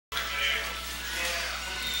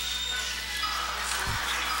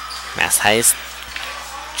Massheist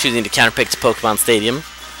choosing to counterpick to Pokemon Stadium.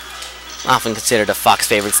 Often considered a Fox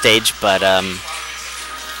favorite stage, but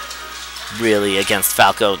really against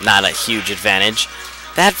Falco, not a huge advantage.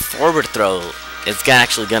 That forward throw is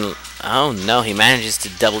actually gonna... Oh no, he manages to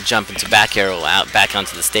double jump into back arrow out back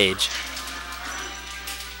onto the stage.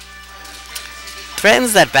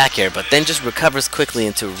 Threatens that back air, but then just recovers quickly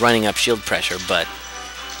into running up shield pressure, but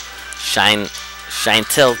Shine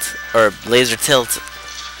Tilt, or Laser Tilt,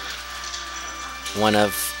 one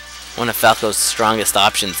of Falco's strongest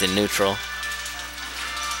options in neutral.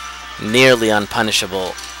 Nearly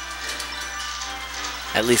unpunishable.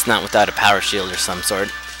 At least not without a power shield or some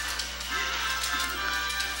sort.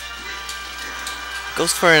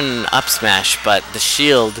 Goes for an up smash, but the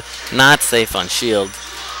shield, not safe on shield.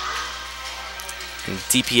 And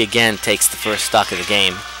DP again takes the first stock of the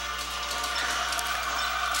game.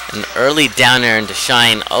 An early down air into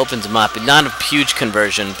Shine opens him up. Not a huge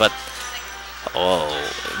conversion, but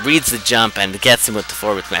reads the jump and gets him with the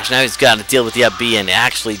forward smash. Now he's got to deal with the up B and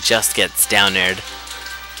actually just gets down aired.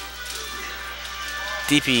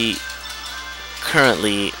 DP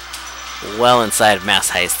currently well inside of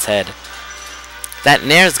Massheist's head. That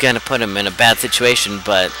nair is going to put him in a bad situation,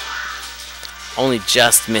 but only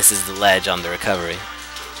just misses the ledge on the recovery.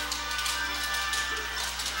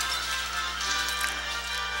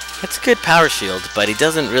 That's a good power shield, but he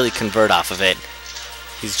doesn't really convert off of it.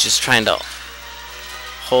 He's just trying to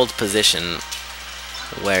hold position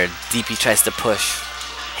where DP tries to push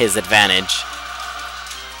his advantage.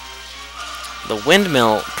 The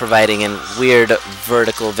windmill providing a weird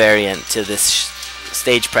vertical variant to this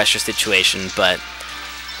stage pressure situation, but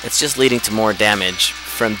it's just leading to more damage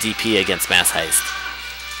from DP against Massheist.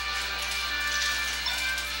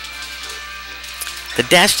 The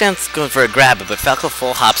dash dance going for a grab, but Falco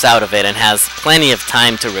full hops out of it and has plenty of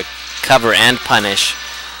time to recover and punish.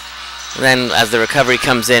 And then as the recovery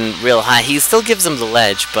comes in real high, he still gives him the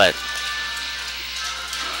ledge, but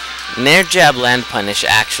Nair jab land punish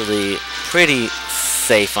actually pretty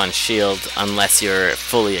safe on shield unless you're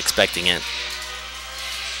fully expecting it.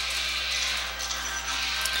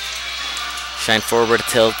 Shine forward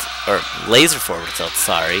tilt, or laser forward tilt,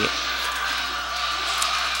 sorry,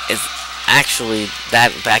 is actually,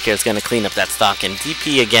 that back air is going to clean up that stock, and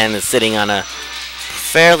DP again is sitting on a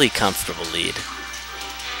fairly comfortable lead.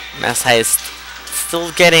 Massheist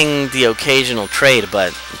still getting the occasional trade,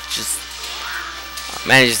 but just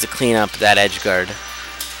manages to clean up that edge guard.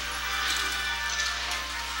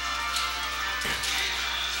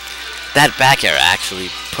 That back air actually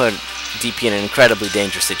put DP in an incredibly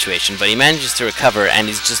dangerous situation, but he manages to recover, and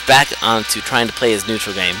he's just back onto trying to play his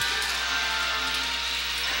neutral game.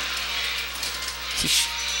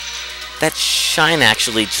 That Shine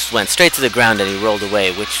actually just went straight to the ground and he rolled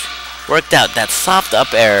away, which worked out. That soft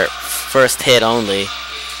up air first hit only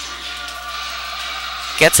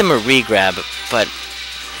gets him a re-grab, but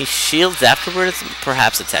he shields afterwards,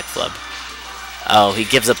 perhaps a tech flub. Oh, he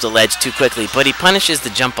gives up the ledge too quickly, but he punishes the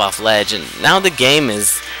jump off ledge, and now the game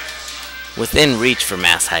is within reach for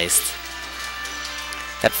Massheist.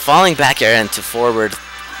 That falling back air into forward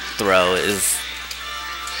throw is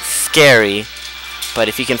scary, but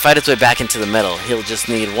if he can fight his way back into the middle, he'll just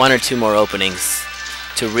need one or two more openings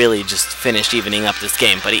to really just finish evening up this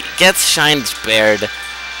game. But he gets Shine spared,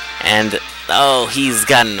 and oh, he's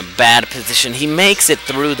gotten a bad position. He makes it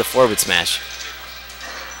through the forward smash.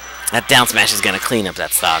 That down smash is going to clean up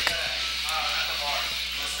that stock.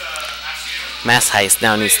 Massheist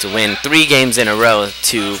now needs to win 3 games in a row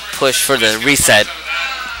to push for the reset.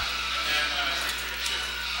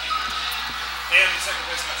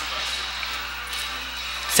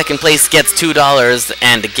 Second place gets $2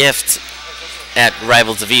 and a gift at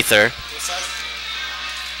Rivals of Ether.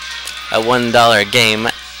 A $1 game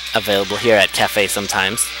available here at Cafe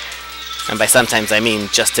sometimes. And by sometimes I mean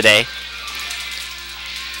just today.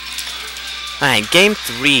 Alright, game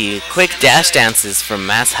 3. Quick dash dances from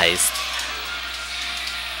Massheist.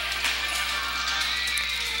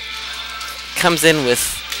 Comes in with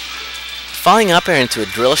falling up air into a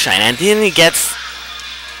drill shine, and then he gets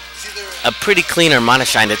a pretty clean Armada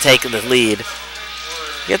Shine to take the lead.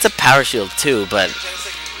 He gets a power shield too, but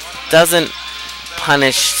doesn't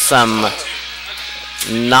punish some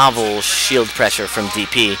novel shield pressure from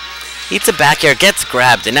DP. Eats a back air, gets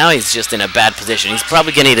grabbed, and now he's just in a bad position. He's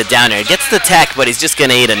probably going to eat a down air. Gets the tech, but he's just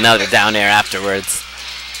going to eat another down air afterwards.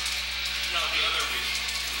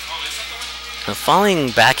 The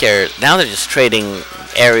falling back air, now they're just trading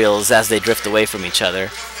aerials as they drift away from each other.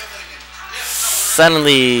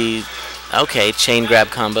 Suddenly, okay, chain grab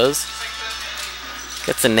combos.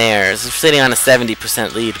 Gets a nair. So they're sitting on a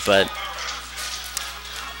 70% lead, but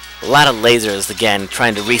A lot of lasers again,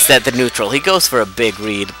 trying to reset the neutral. He goes for a big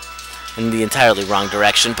read in the entirely wrong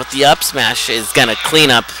direction, but the up smash is gonna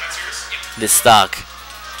clean up this stock.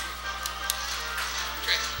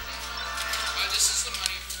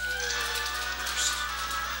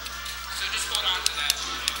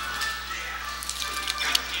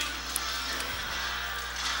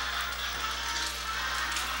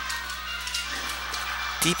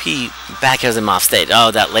 DP back airs him off stage.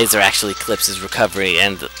 Oh, that laser actually clips his recovery,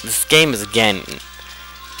 and this game is again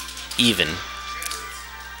even.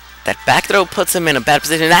 That back throw puts him in a bad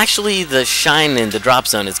position, and actually the shine in the drop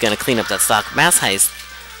zone is going to clean up that stock. Massheist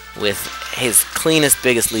with his cleanest,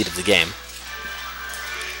 biggest lead of the game.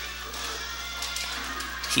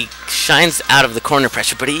 He shines out of the corner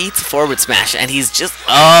pressure, but he eats a forward smash, and he's just...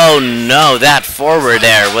 Oh no, that forward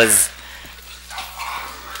air was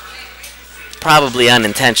probably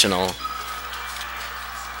unintentional.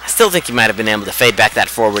 I still think he might have been able to fade back that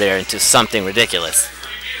forward air into something ridiculous.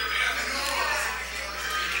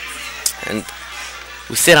 And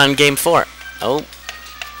we sit on game 4. Oh.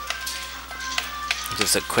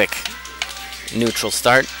 Just a quick neutral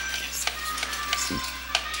start.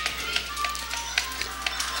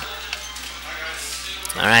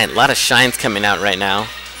 Alright, a lot of shines coming out right now.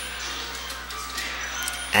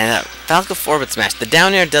 And Falco forward smash. The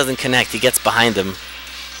down air doesn't connect. He gets behind him.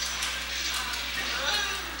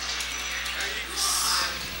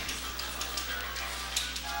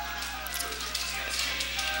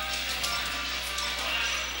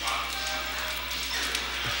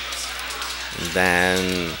 And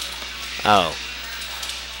then... Oh.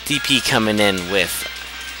 DP coming in with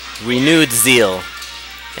renewed zeal.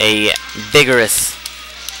 A vigorous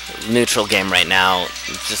neutral game right now,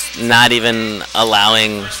 just not even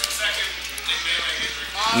allowing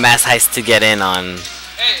Massheist to get in on.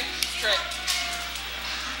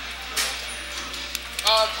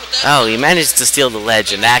 Oh, he managed to steal the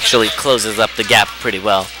ledge and actually closes up the gap pretty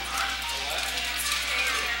well.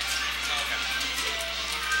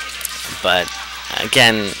 But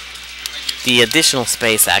again, the additional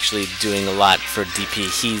space actually doing a lot for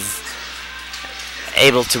DP. He's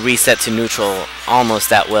able to reset to neutral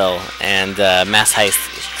almost at will, and Massheist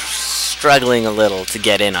struggling a little to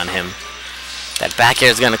get in on him. That back air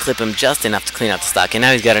is going to clip him just enough to clean out the stock, and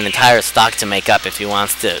now he's got an entire stock to make up if he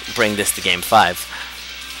wants to bring this to game 5.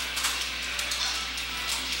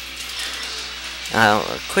 A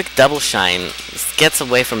quick double shine gets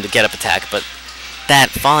away from the get up attack, but that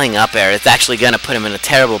falling up air is actually going to put him in a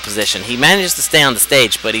terrible position. He manages to stay on the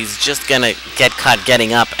stage, but he's just going to get caught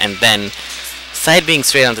getting up, and then side being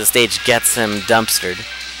straight onto the stage gets him dumpstered.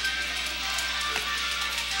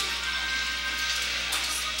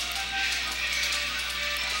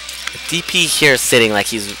 DP here is sitting like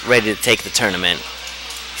he's ready to take the tournament.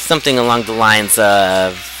 Something along the lines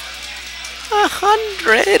of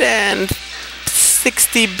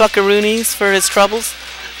 160 buckaroonies for his troubles.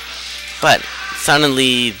 But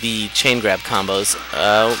suddenly the chain grab combos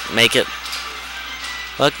make it.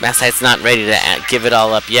 Look, Massheist's not ready to give it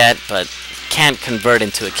all up yet, but can't convert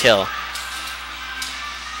into a kill.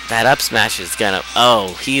 That up smash is gonna...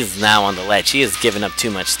 Oh, he's now on the ledge. He has given up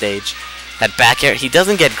too much stage. That back air, he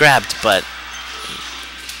doesn't get grabbed, but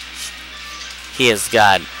he has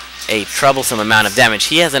got a troublesome amount of damage.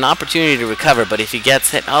 He has an opportunity to recover, but if he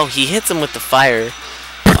gets hit... Oh, he hits him with the fire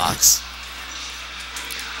box.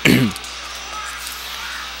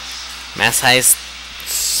 Massheist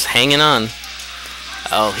hanging on.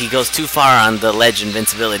 Oh, he goes too far on the ledge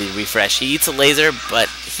invincibility refresh. He eats a laser, but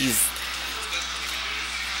he's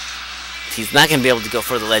not going to be able to go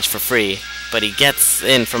for the ledge for free. But he gets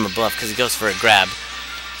in from above because he goes for a grab.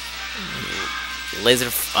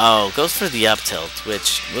 Laser, goes for the up tilt,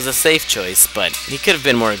 which was a safe choice, but he could have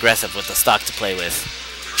been more aggressive with the stock to play with.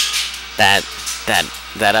 That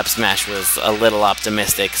up smash was a little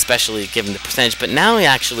optimistic, especially given the percentage, but now he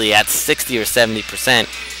actually at 60 or 70%.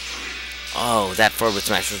 Oh, that forward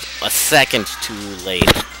smash was a second too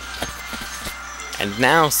late. And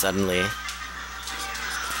now suddenly...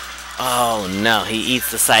 Oh no, he eats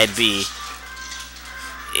the side B.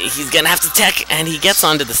 He's gonna have to tech, and he gets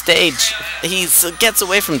onto the stage. He gets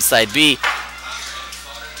away from the side B.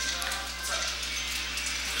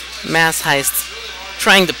 Massheist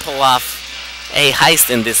trying to pull off a heist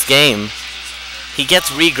in this game. He gets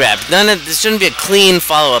re-grabbed. This shouldn't be a clean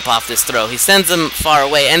follow-up off this throw. He sends him far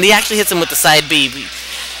away, and he actually hits him with the side B.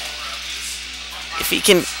 If he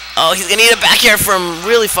can... Oh, he's going to need a back air from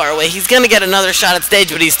really far away. He's going to get another shot at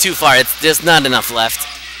stage, but he's too far. It's just not enough left.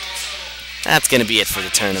 That's going to be it for the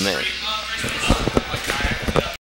tournament.